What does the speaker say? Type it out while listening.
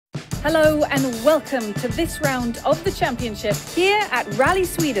Hello and welcome to this round of the championship here at Rally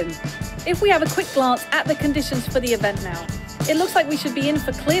Sweden. If we have a quick glance at the conditions for the event now, it looks like we should be in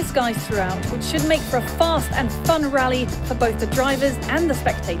for clear skies throughout, which should make for a fast and fun rally for both the drivers and the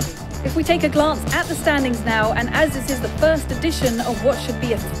spectators. If we take a glance at the standings now, and as this is the first edition of what should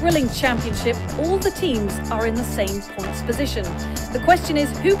be a thrilling championship, all the teams are in the same points position. The question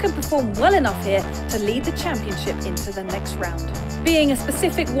is, who can perform well enough here to lead the championship into the next round? Being a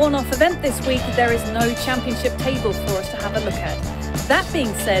specific one-off event this week, there is no championship table for us to have a look at. That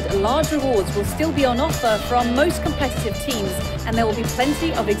being said, large rewards will still be on offer for our most competitive teams, and there will be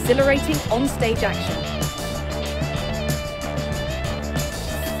plenty of exhilarating on-stage action.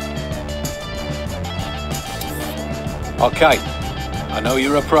 Okay, I know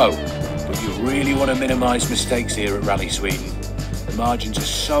you're a pro, but you really want to minimise mistakes here at Rally Sweden. The margins are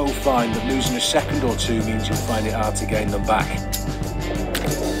so fine that losing a second or two means you'll find it hard to gain them back.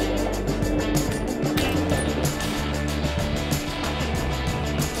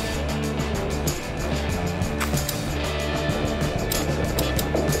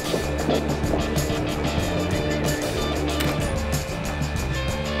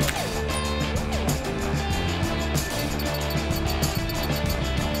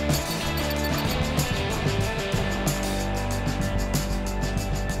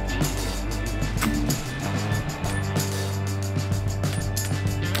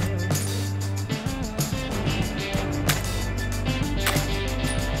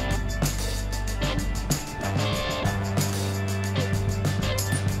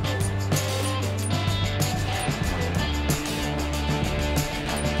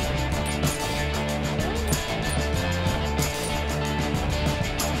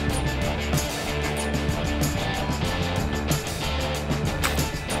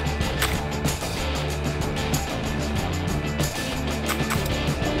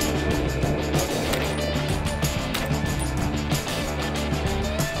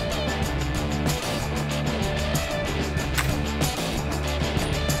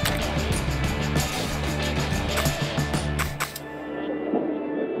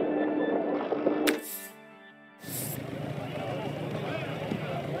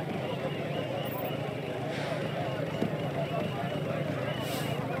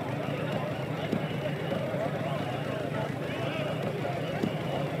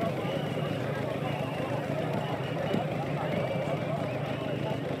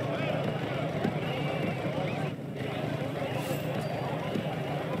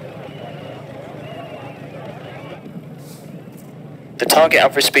 The target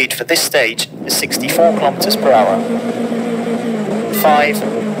average speed for this stage is 64 kilometers per hour. 5,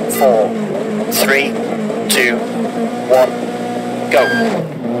 4, 3, 2, 1, go.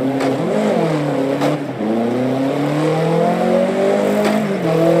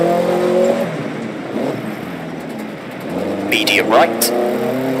 Medium right.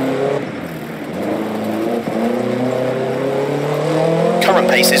 Current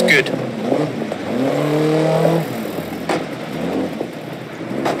pace is good.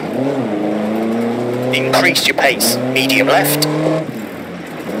 Increase your pace. Medium left.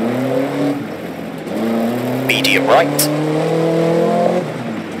 Medium right.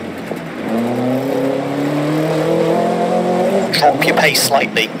 Drop your pace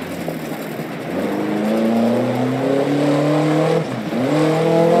slightly.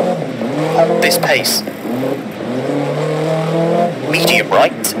 Hold this pace. Medium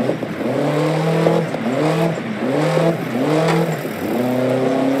right.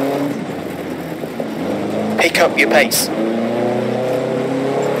 Pick up your pace.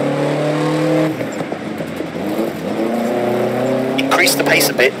 Increase the pace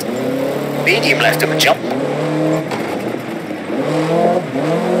a bit. Medium left of a jump.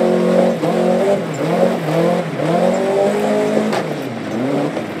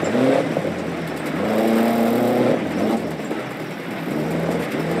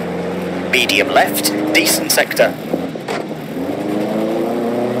 Medium left, decent sector.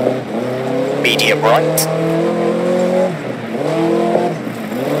 Medium right.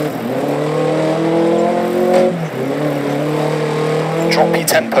 Drop your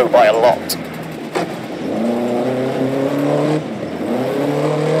tempo by a lot.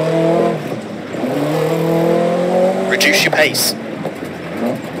 Reduce your pace.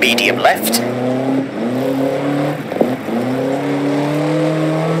 Medium left.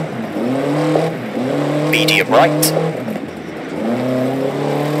 Medium right.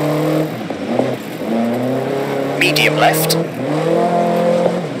 Medium left.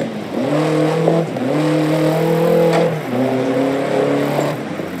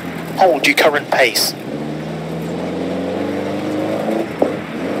 Hold your current pace.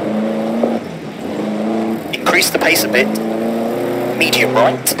 Increase the pace a bit. Medium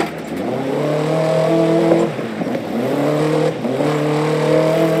right.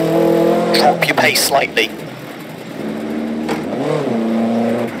 Drop your pace slightly.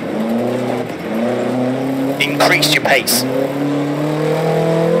 Increase your pace.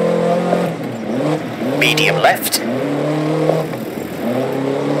 Medium left.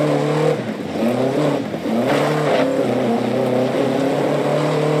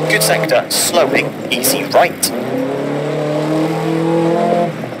 Good sector, slowing, easy right.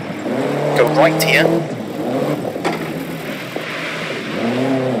 Go right here.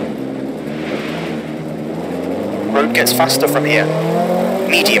 Road gets faster from here.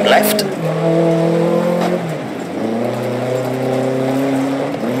 Medium left.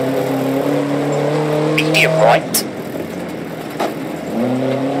 Medium right.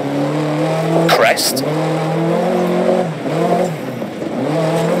 Crest.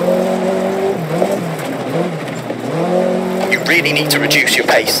 You really need to reduce your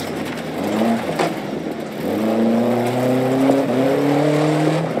pace.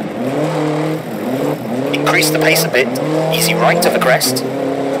 Increase the pace a bit. Easy right of the crest.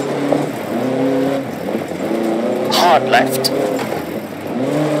 Hard left.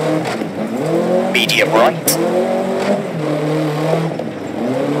 Medium right.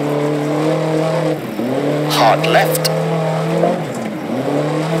 Hard left.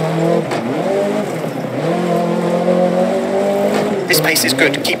 This pace is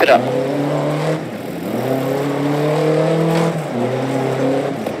good, keep it up.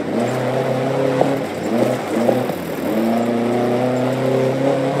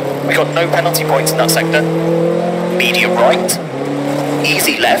 We got no penalty points in that sector. Medium right.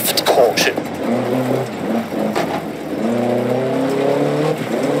 Easy left, caution.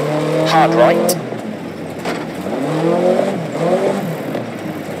 Hard right.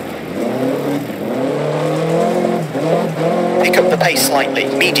 Pick up the pace slightly,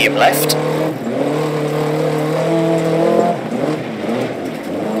 medium left.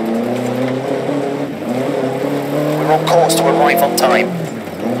 We're on course to arrive on time.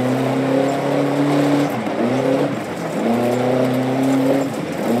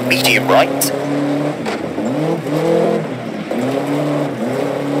 Medium right.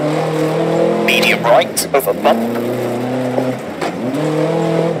 Medium right, over bump.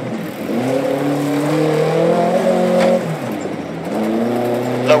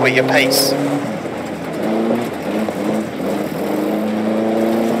 Lower your pace.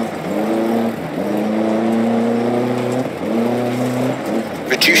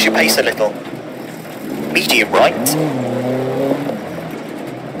 Reduce your pace a little. Medium right.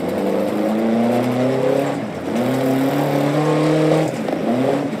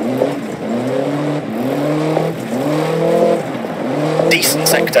 Decent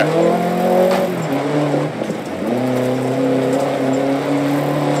sector.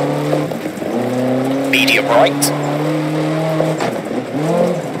 Medium right.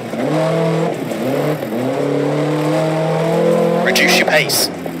 Reduce your pace.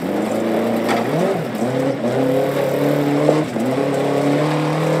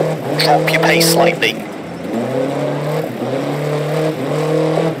 Drop your pace slightly.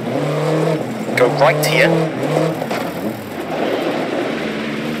 Go right here.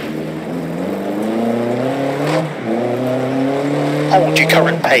 Hold your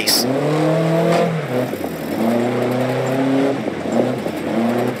current pace.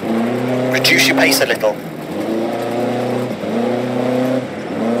 Reduce your pace a little.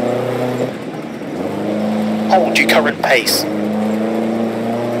 Hold your current pace.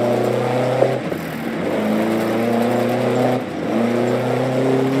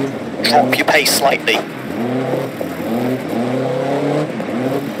 Drop your pace slightly.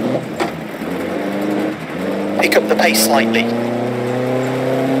 Pick up the pace slightly.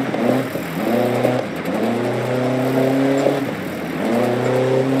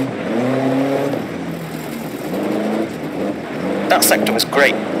 That sector was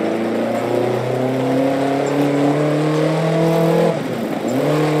great.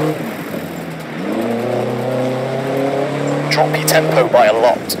 Drop your tempo by a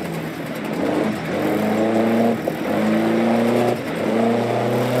lot.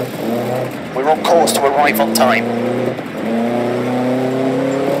 We're on course to arrive on time.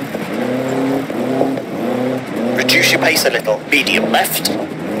 Reduce your pace a little. Medium left.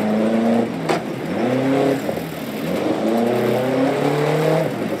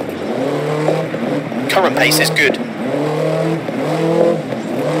 Current pace is good.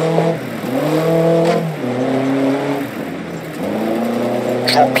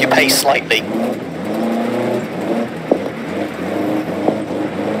 Drop your pace slightly.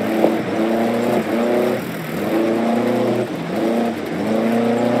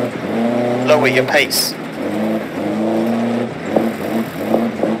 Lower your pace.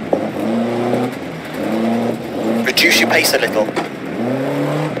 Reduce your pace a little.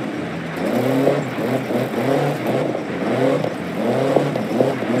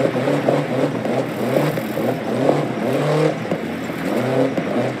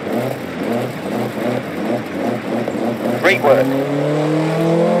 Great work.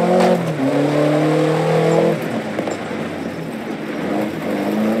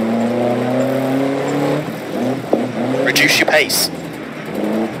 Reduce your pace.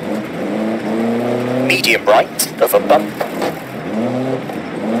 Medium right of a bump.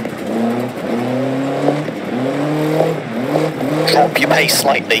 Drop your pace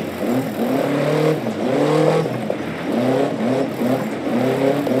slightly.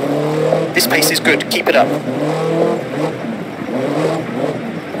 This pace is good, keep it up.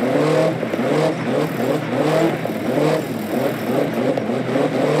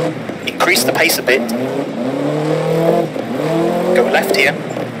 Increase the pace a bit. Go left here.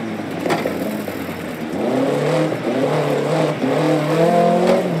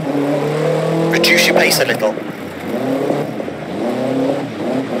 Reduce your pace a little.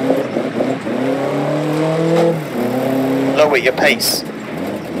 Lower your pace.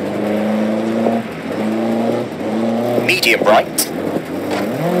 Medium right.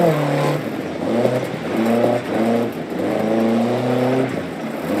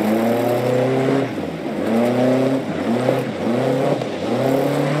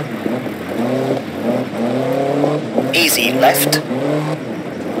 Easy left.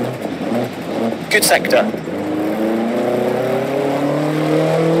 Good sector.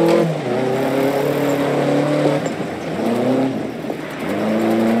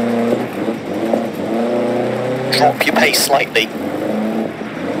 Drop your pace slightly.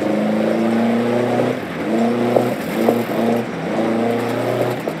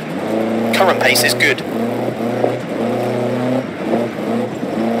 Current pace is good.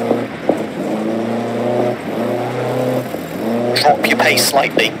 Drop your pace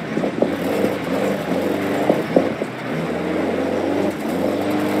slightly.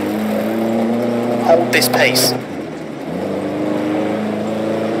 Hold this pace.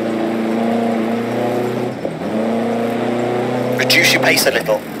 Reduce your pace a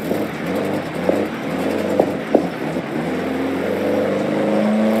little.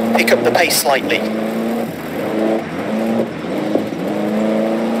 Pick up the pace slightly.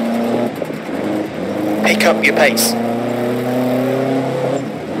 Pick up your pace.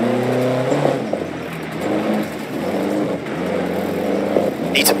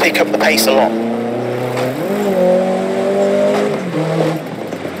 Need to pick up the pace a lot.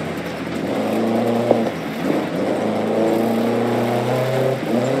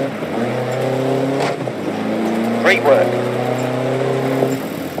 Great work.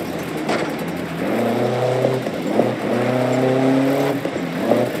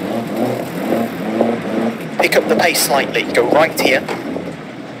 Pick up the pace slightly. Go right here.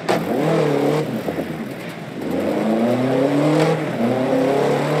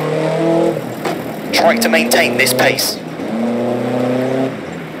 Try to maintain this pace.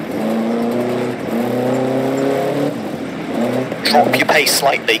 Drop your pace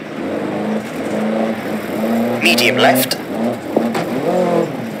slightly. Medium left.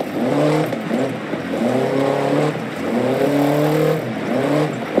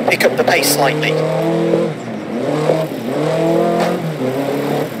 Pick up the pace slightly.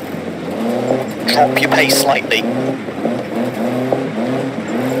 Drop your pace slightly.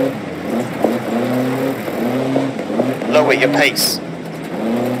 Lower your pace.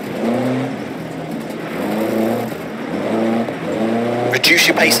 Reduce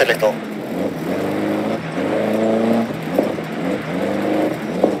your pace a little.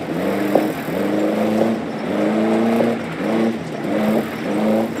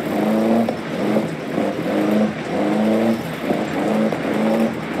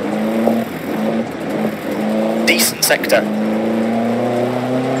 Decent sector.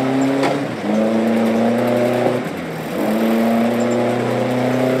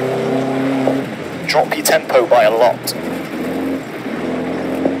 Drop your tempo by a lot.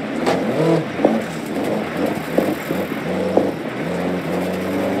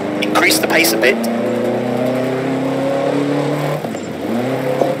 Increase the pace a bit.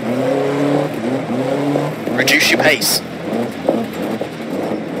 Reduce your pace.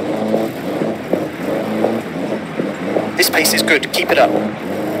 This pace is good, keep it up.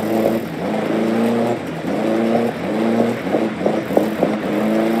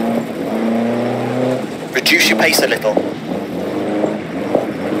 Reduce your pace a little.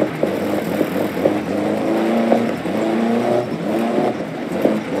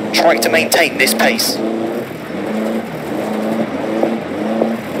 Try to maintain this pace.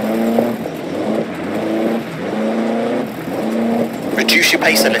 Reduce your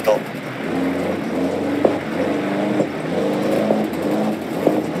pace a little.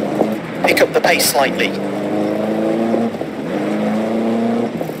 Pick up the pace slightly.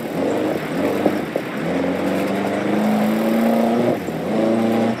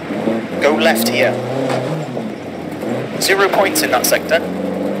 Go left here. 0 points in that sector.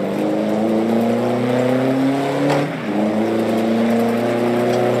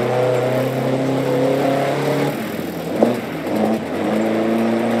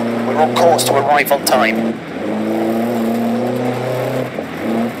 We're on course to arrive on time.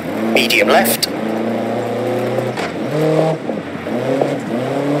 Medium left.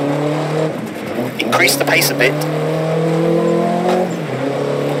 Increase the pace a bit.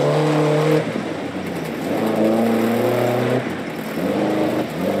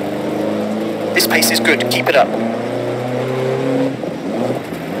 This pace is good, keep it up.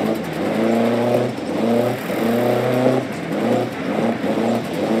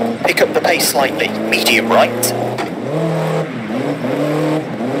 Pick up the pace slightly, medium right.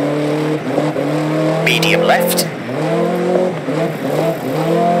 Medium left.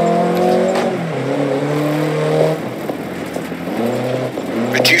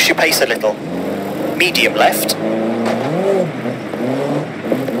 Reduce your pace a little. Medium left.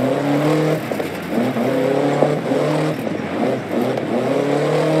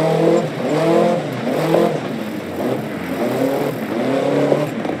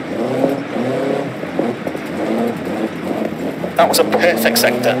 That was a perfect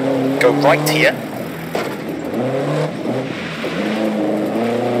sector. Go right here.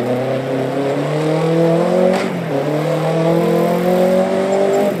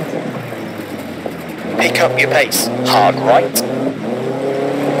 Pick up your pace. Hard right.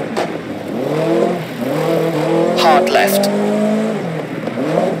 Hard left.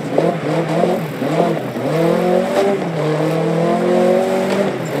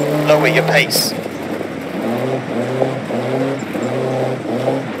 Lower your pace.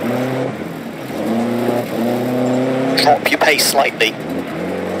 Drop your pace slightly.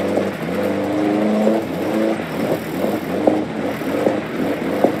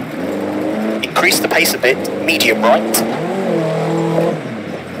 Increase the pace a bit, medium right.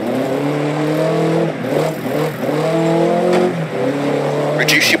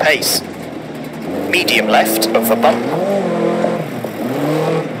 Reduce your pace. Medium left, over bump.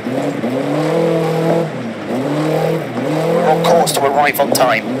 We're on course to arrive on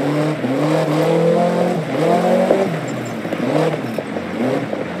time.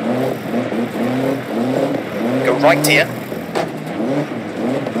 Go right here.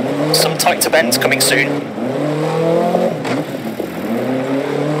 Some tighter bends coming soon.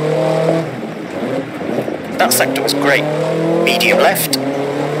 That sector was great. Medium left.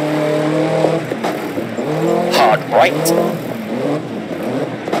 Hard right.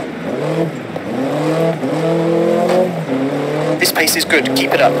 This pace is good,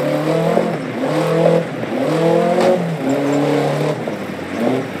 keep it up.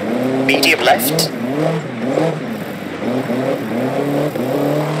 Medium left.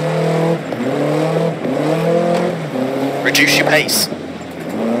 Reduce your pace.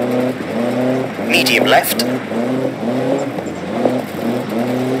 Medium left.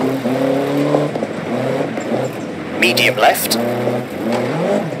 Medium left.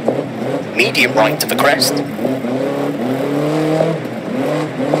 Medium right to the crest.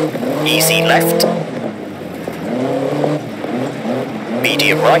 Easy left.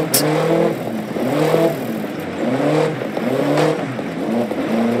 Medium right.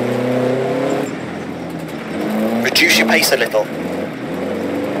 Reduce your pace a little.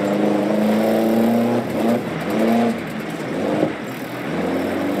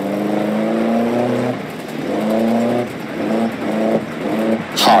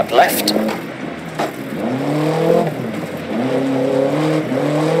 Hard left.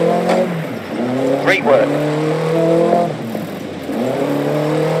 Great work.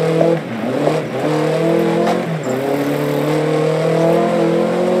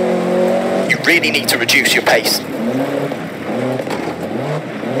 You really need to reduce your pace.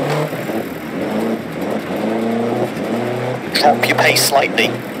 Drop your pace slightly.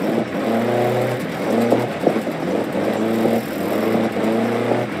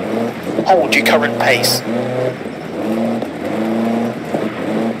 Hold your current pace.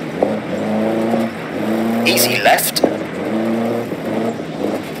 Easy left.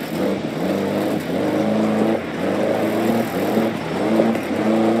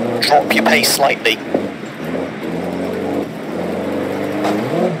 Drop your pace slightly.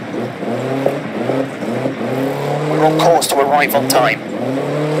 on course to arrive on time.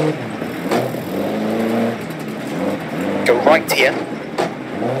 Go right here.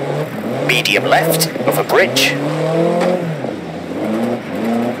 Medium left, over bridge.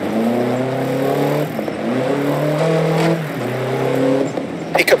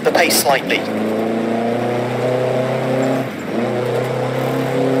 Pick up the pace slightly.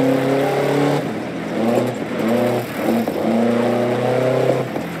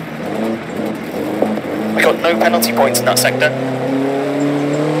 We got no penalty points in that sector.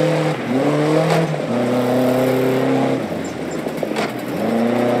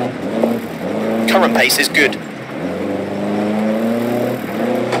 Current pace is good.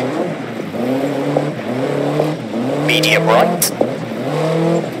 Medium right.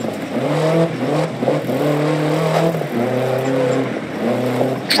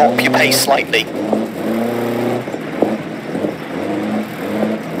 Drop your pace slightly.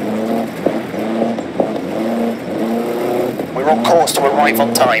 We're on course to arrive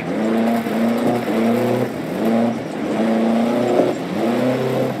on time.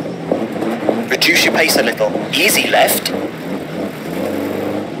 Reduce your pace a little. Easy left.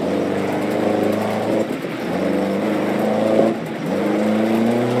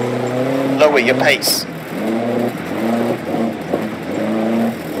 Lower your pace.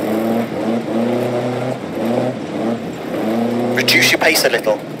 Reduce your pace a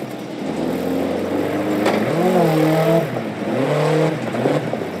little.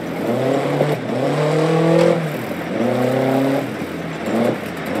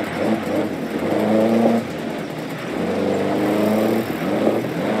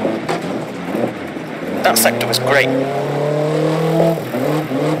 That sector was great.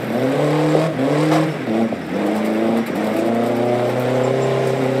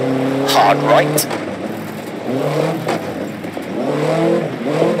 Hard right.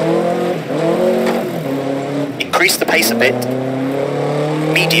 Increase the pace a bit.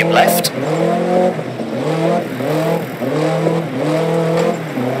 Medium left.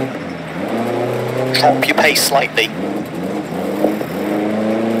 Drop your pace slightly.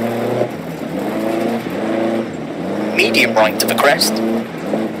 Medium right to the crest.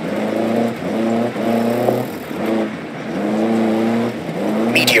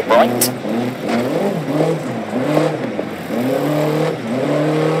 Medium right.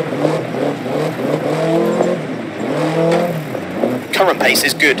 Current pace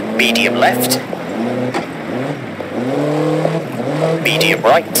is good. Medium left. Medium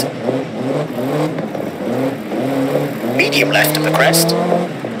right. Medium left of the crest.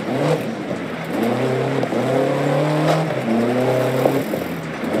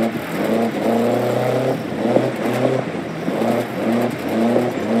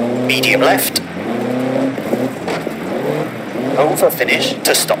 Medium left. Over finish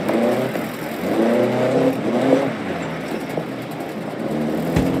to stop.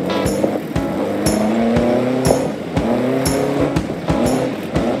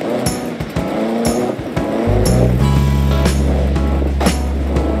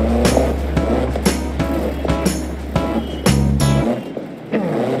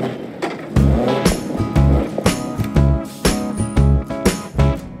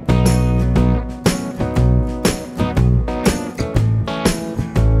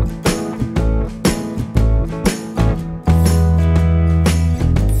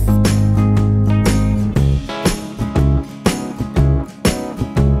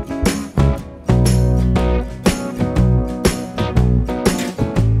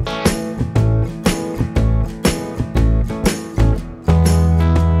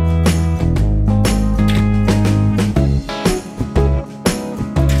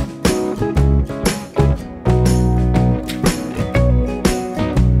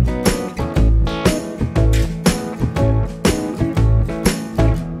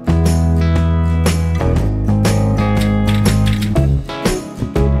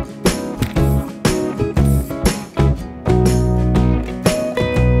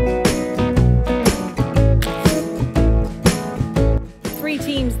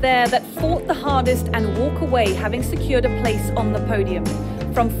 There that fought the hardest and walk away having secured a place on the podium.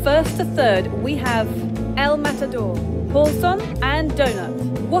 From first to third, we have El Matador, Paulson and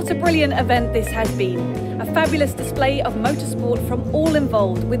Donut. What a brilliant event this has been. A fabulous display of motorsport from all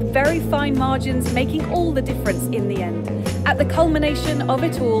involved, with very fine margins making all the difference in the end. At the culmination of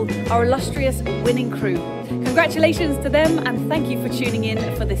it all, our illustrious winning crew. Congratulations to them and thank you for tuning in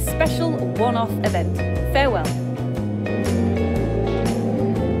for this special one-off event. Farewell.